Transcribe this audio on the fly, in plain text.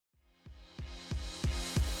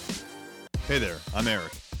Hey there, I'm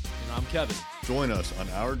Eric. And I'm Kevin. Join us on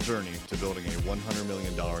our journey to building a $100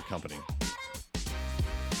 million company.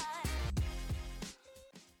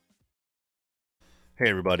 Hey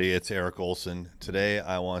everybody, it's Eric Olson. Today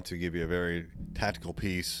I want to give you a very tactical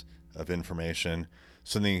piece of information,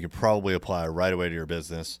 something you can probably apply right away to your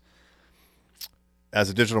business. As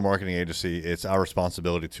a digital marketing agency, it's our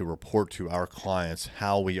responsibility to report to our clients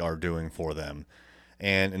how we are doing for them.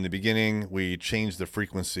 And in the beginning, we changed the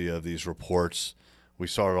frequency of these reports. We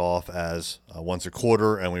started off as once a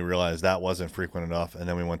quarter, and we realized that wasn't frequent enough. And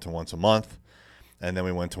then we went to once a month, and then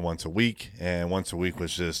we went to once a week. And once a week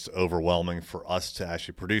was just overwhelming for us to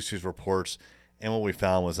actually produce these reports. And what we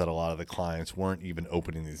found was that a lot of the clients weren't even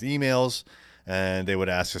opening these emails, and they would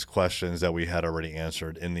ask us questions that we had already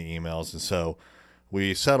answered in the emails. And so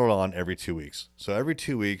we settled on every 2 weeks. So every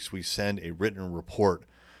 2 weeks, we send a written report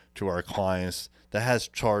to our clients that has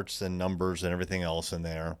charts and numbers and everything else in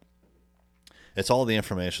there. It's all the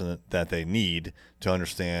information that they need to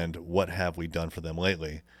understand what have we done for them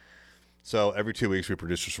lately. So every 2 weeks, we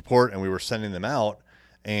produced this report, and we were sending them out.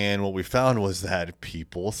 And what we found was that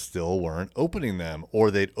people still weren't opening them,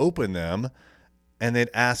 or they'd open them and they'd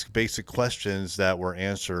ask basic questions that were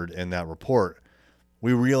answered in that report.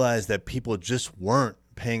 We realized that people just weren't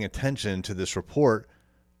paying attention to this report,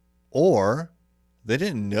 or they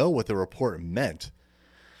didn't know what the report meant.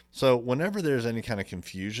 So whenever there's any kind of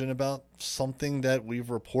confusion about something that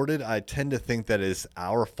we've reported, I tend to think that it's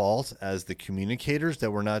our fault as the communicators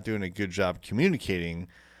that we're not doing a good job communicating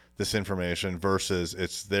this information versus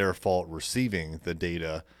it's their fault receiving the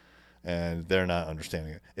data and they're not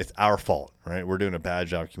understanding it. It's our fault, right? We're doing a bad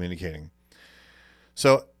job communicating.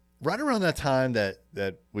 So right around that time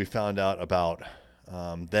that we found out about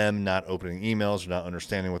them not opening emails or not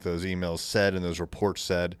understanding what those emails said and those reports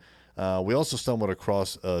said, we also stumbled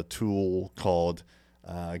across a tool called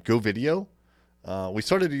GoVideo. We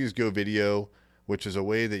started to use GoVideo, which is a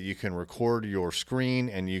way that you can record your screen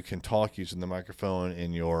and you can talk using the microphone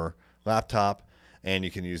in your laptop, and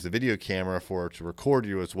you can use the video camera for it to record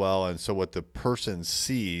you as well. And so what the person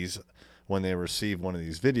sees when they receive one of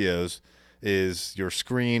these videos is your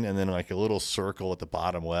screen and then like a little circle at the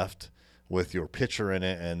bottom left with your picture in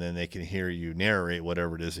it, and then they can hear you narrate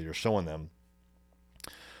whatever it is that you're showing them.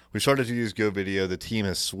 We started to use GoVideo. The team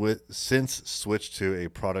has since switched to a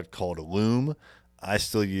product called Loom. I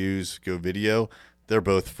still use GoVideo. They're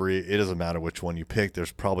both free. It doesn't matter which one you pick.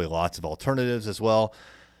 There's probably lots of alternatives as well.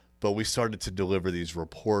 But we started to deliver these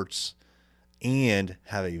reports and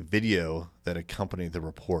have a video that accompanied the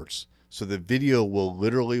reports. So the video will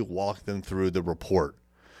literally walk them through the report.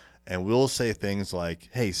 And we'll say things like,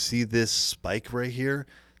 hey, see this spike right here?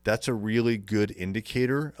 That's a really good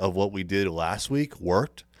indicator of what we did last week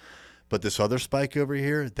worked. But this other spike over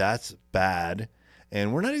here, that's bad.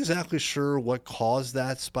 And we're not exactly sure what caused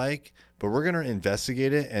that spike, but we're going to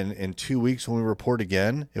investigate it. And in 2 weeks, when we report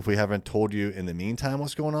again, if we haven't told you in the meantime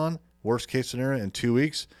what's going on, worst case scenario, in 2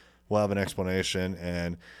 weeks, we'll have an explanation.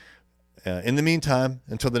 And in the meantime,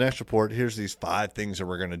 until the next report, here's these 5 things that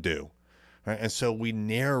we're going to do. All right? And so we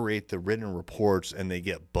narrate the written reports, and they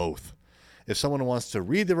get both. If someone wants to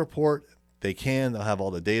read the report, they can. They'll have all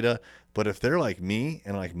the data. But if they're like me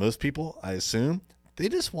and like most people, I assume, they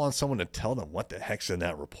just want someone to tell them what the heck's in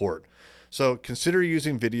that report. So consider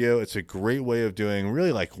using video. It's a great way of doing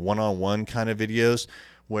really like one-on-one kind of videos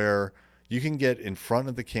where you can get in front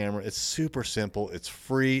of the camera. It's super simple. It's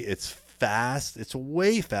free. It's fast. It's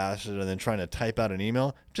way faster than trying to type out an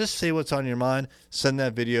email. Just say what's on your mind. Send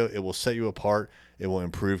that video. It will set you apart. It will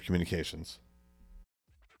improve communications.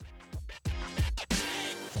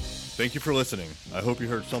 Thank you for listening. I hope you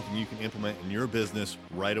heard something you can implement in your business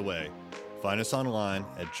right away. Find us online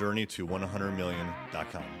at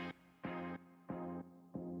journeyto100million.com.